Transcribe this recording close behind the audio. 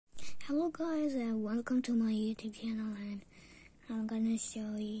Hello guys, and welcome to my YouTube channel, and I'm gonna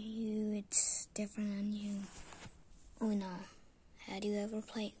show you it's different than you. Uno. Had you ever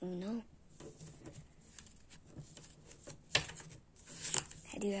played Uno?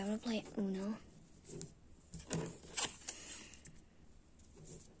 Had you ever played Uno?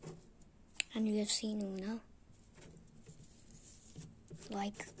 And you have seen Uno?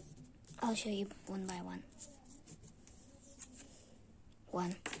 Like, I'll show you one by one.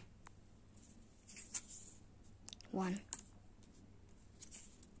 1,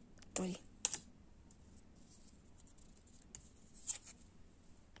 3,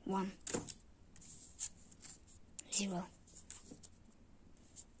 1, 0,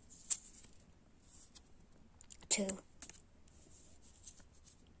 2,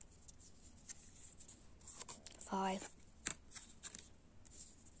 5,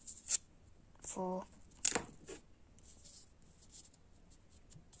 4,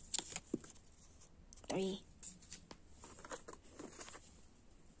 3,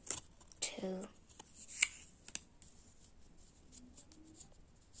 2,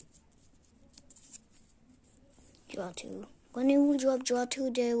 draw 2. When you will draw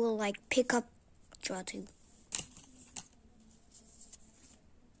 2, they will like pick up draw 2.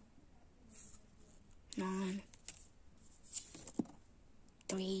 9,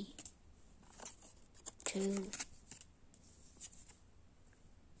 3, 2,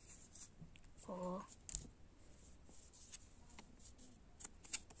 4.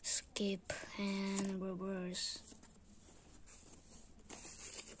 Skip and reverse.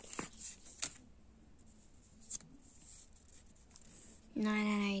 9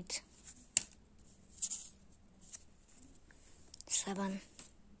 and 8. 7.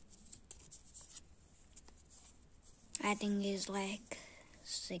 I think it's like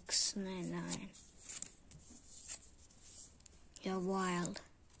 6, 9, 9. You're wild.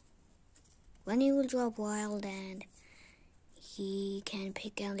 When you will drop wild, and he can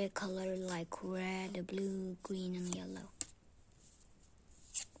pick any color like red, blue, green, and yellow.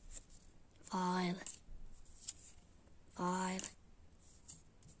 5,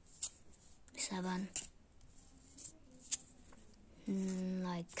 7,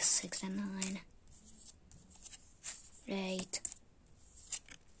 like 6 and 9. 8,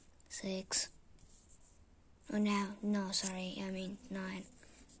 6. Oh no, sorry, I mean 9,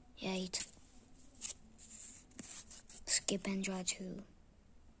 8. Skip and draw 2.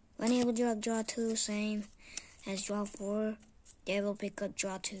 When you will draw 2, same as draw 4, they will pick up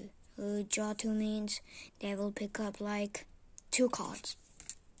draw 2. Draw 2 means they will pick up like 2 cards.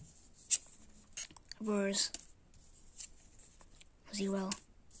 Reverse. 0,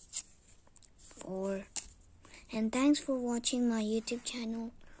 4. And thanks for watching my YouTube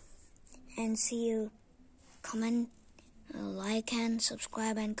channel. And see you. Comment, like, and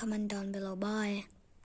subscribe, and comment down below. Bye.